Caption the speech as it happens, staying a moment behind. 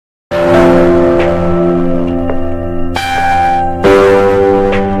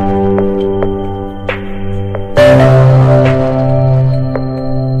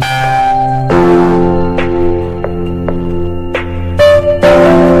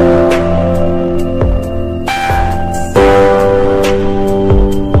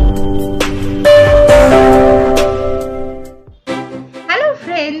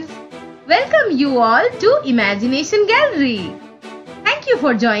Imagination Gallery. Thank you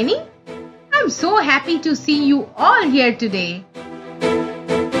for joining. I'm so happy to see you all here today.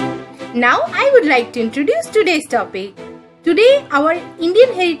 Now I would like to introduce today's topic. Today, our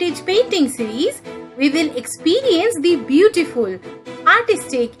Indian Heritage Painting series, we will experience the beautiful,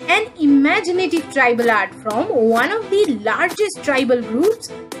 artistic and imaginative tribal art from one of the largest tribal groups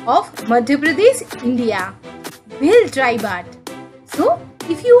of Madhya Pradesh, India, Bhil Tribe art. So,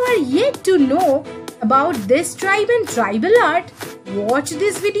 if you are yet to know about this tribe and tribal art, watch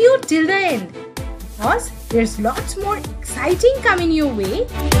this video till the end because there's lots more exciting coming your way.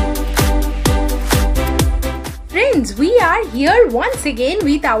 Friends, we are here once again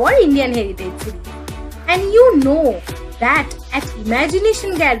with our Indian Heritage series. And you know that at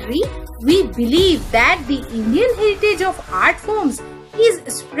Imagination Gallery, we believe that the Indian heritage of art forms is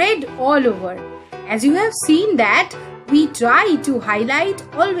spread all over. As you have seen that, we try to highlight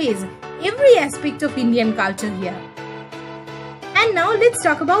always every aspect of Indian culture here. And now let's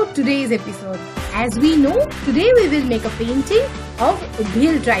talk about today's episode. As we know, today we will make a painting of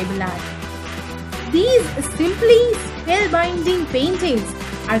Bhil tribal art. These simply spellbinding paintings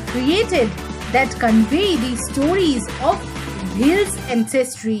are created that convey the stories of Bhil's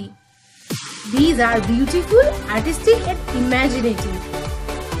ancestry. These are beautiful, artistic and imaginative.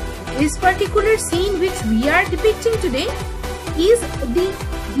 This particular scene which we are depicting today is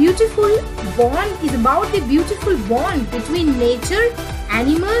about the beautiful bond between nature,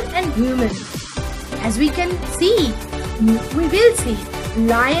 animal and human. As we can see, we will see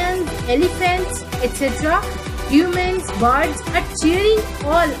lions, elephants, etc. Humans, birds are cheering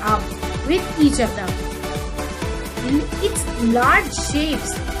all up with each of them. Its large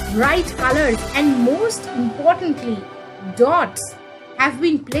shapes, bright colors and most importantly, dots have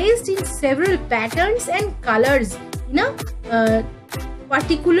been placed in several patterns and colors in a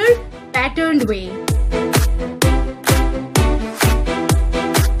particular patterned way.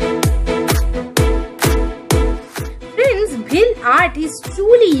 Friends, Bhil art is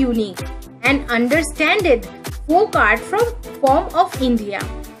truly unique and understated folk art from of India.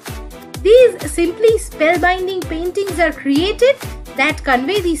 These simply spellbinding paintings are created that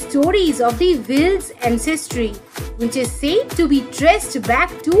convey the stories of the Bhil's ancestry, which is said to be traced back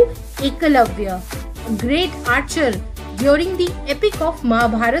to Ekalavya, a great archer during the epic of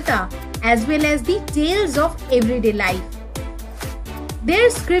Mahabharata, as well as the tales of everyday life. Their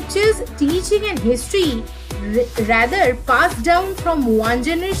scriptures, teaching and history rather passed down from one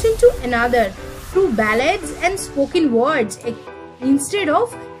generation to another through ballads and spoken words instead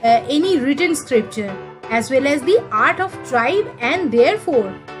of any written scripture, as well as the art of tribe, and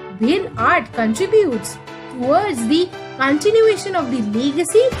therefore Bhil art contributes towards the continuation of the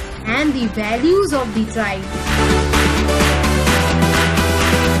legacy and the values of the tribe.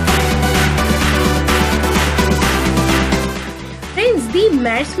 Friends, the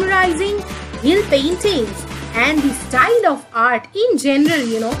mesmerizing Bhil paintings and the style of art in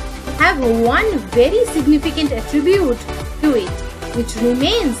general, have one very significant attribute to it, which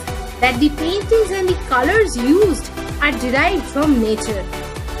remains that the paintings and the colors used are derived from nature.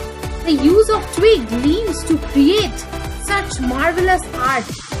 The use of twigged leaves to create such marvelous art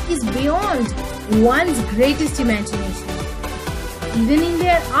is beyond one's greatest imagination. Even in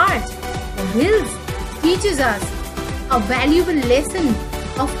their art, the Bhils teaches us a valuable lesson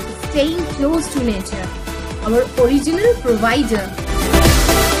of staying close to nature, our original provider.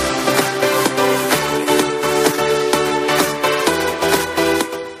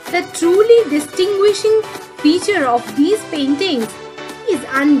 The truly distinguishing feature of these paintings is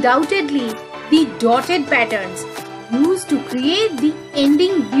undoubtedly the dotted patterns used to create the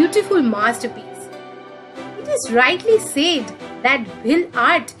ending beautiful masterpiece. It is rightly said that Bhil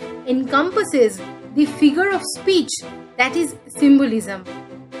art encompasses the figure of speech, that is symbolism.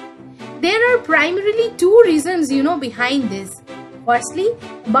 There are primarily two reasons behind this. Firstly,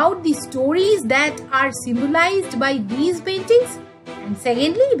 about the stories that are symbolized by these paintings, and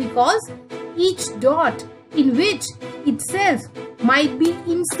secondly, because each dot in which itself might be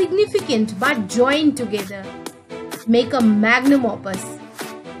insignificant but joined together make a magnum opus.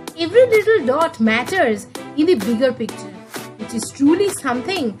 Every little dot matters in the bigger picture, which is truly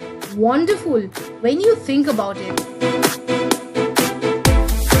something wonderful when you think about it.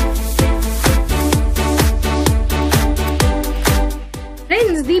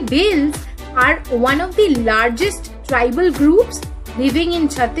 Friends, the Bhils are one of the largest tribal groups living in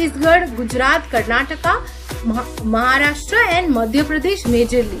Chhattisgarh, Gujarat, Karnataka, Maharashtra and Madhya Pradesh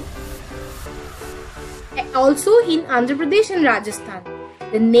majorly. Also in Andhra Pradesh and Rajasthan.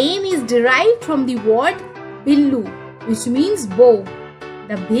 The name is derived from the word Billu, which means bow.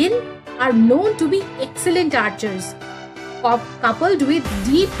 The Bhil are known to be excellent archers, coupled with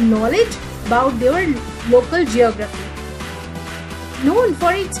deep knowledge about their local geography. Known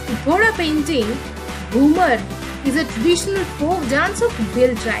for its Pithora painting, Ghumar is a traditional folk dance of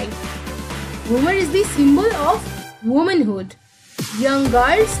Bhil Tribe. Ghumar is the symbol of womanhood. Young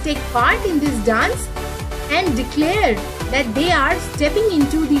girls take part in this dance and declare that they are stepping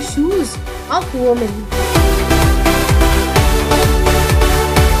into the shoes of women.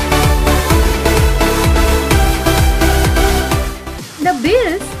 The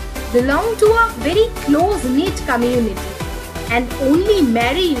Bhils belong to a very close-knit community and only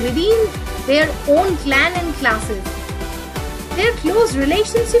marry within their own clan and classes. Their close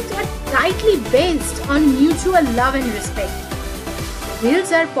relationships are tightly based on mutual love and respect.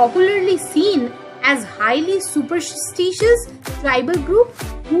 Bhils are popularly seen as highly superstitious tribal group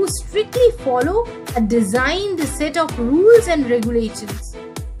who strictly follow a designed set of rules and regulations.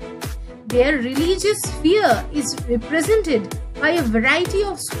 Their religious sphere is represented by a variety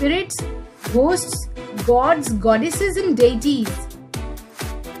of spirits, ghosts, gods, goddesses and deities.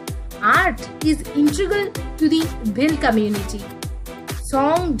 Art is integral to the Bhil community.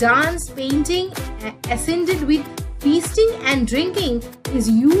 Song, dance, painting, ascended with feasting and drinking is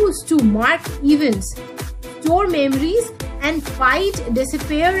used to mark events, store memories and fight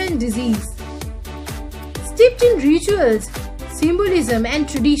despair and disease. Steeped in rituals, symbolism and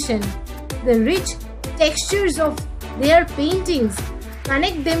tradition, the rich textures of their paintings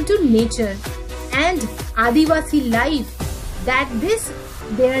connect them to nature and Adivasi life, that this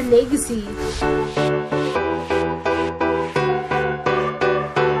their legacy.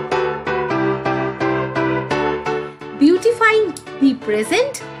 Beautifying the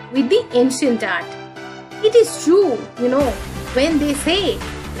present with the ancient art. It is true, when they say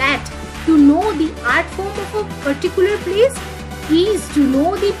that to know the art form of a particular place is to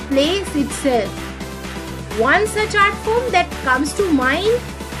know the place itself. One such art form that comes to mind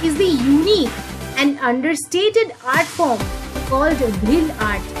is the unique and understated art form called Bhil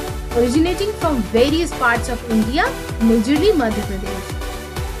art, originating from various parts of India, majorly Madhya Pradesh.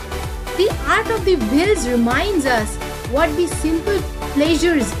 The art of the Bhils reminds us what the simple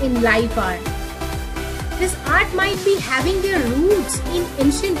pleasures in life are. This art might be having their roots in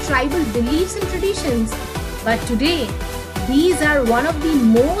ancient tribal beliefs and traditions, but today these are one of the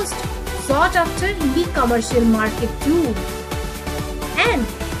most sought after in the commercial market too. And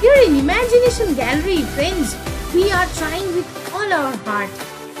here in Imagination Gallery, friends, we are trying with all our heart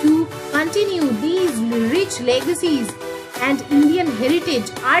to continue these rich legacies and Indian heritage,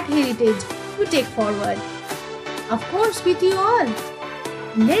 art heritage to take forward. Of course, with you all.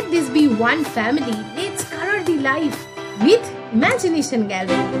 Let this be one family. Let's color the life with Imagination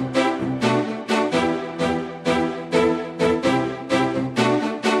Gallery.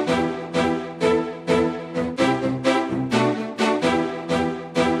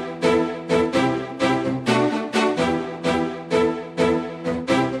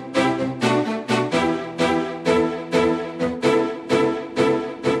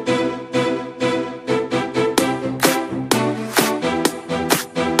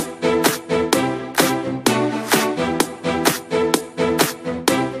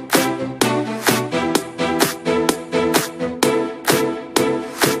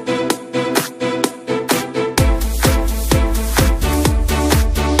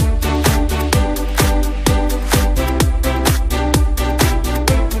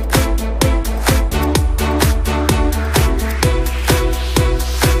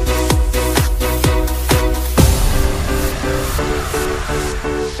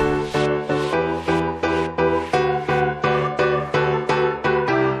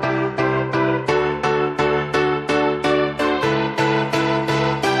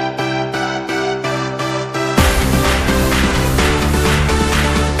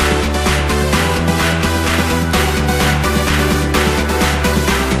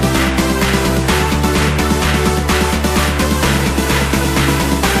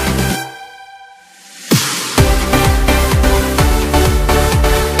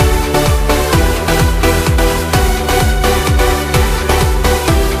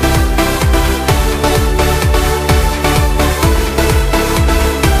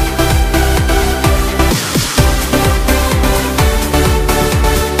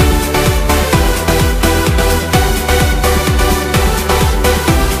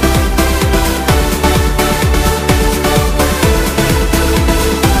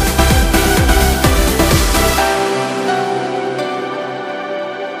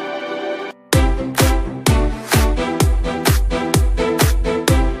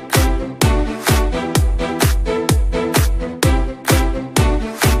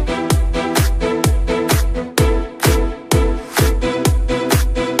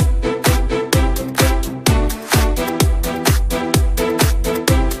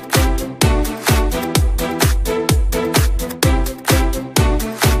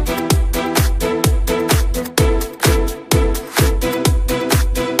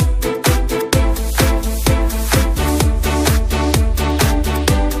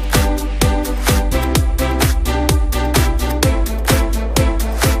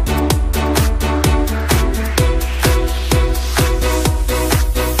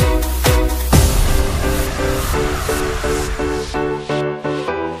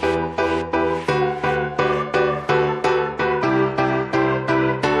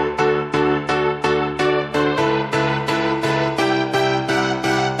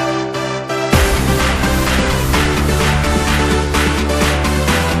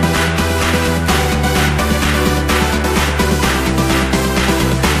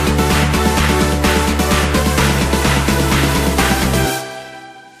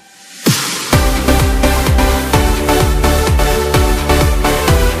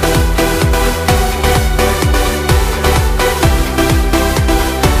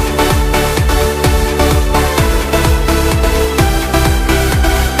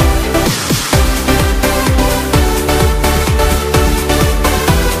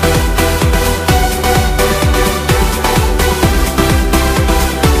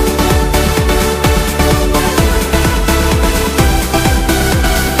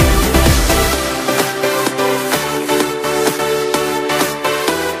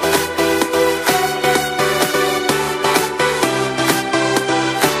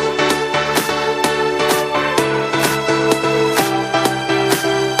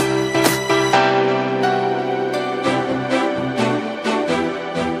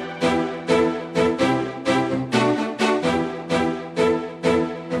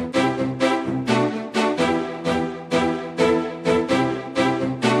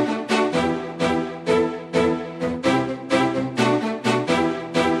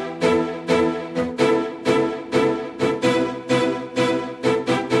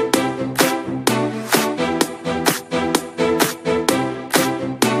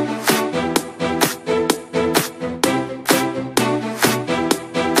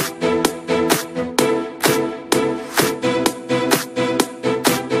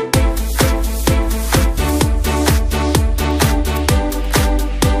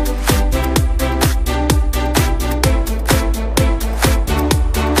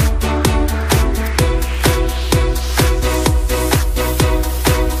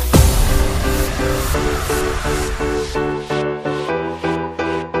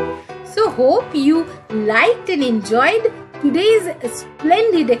 liked and enjoyed today's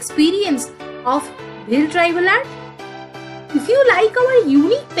splendid experience of Bhil tribal art. If you like our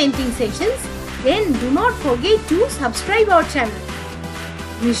unique painting sessions, then do not forget to subscribe our channel.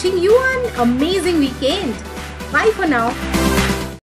 Wishing you an amazing weekend. Bye for now.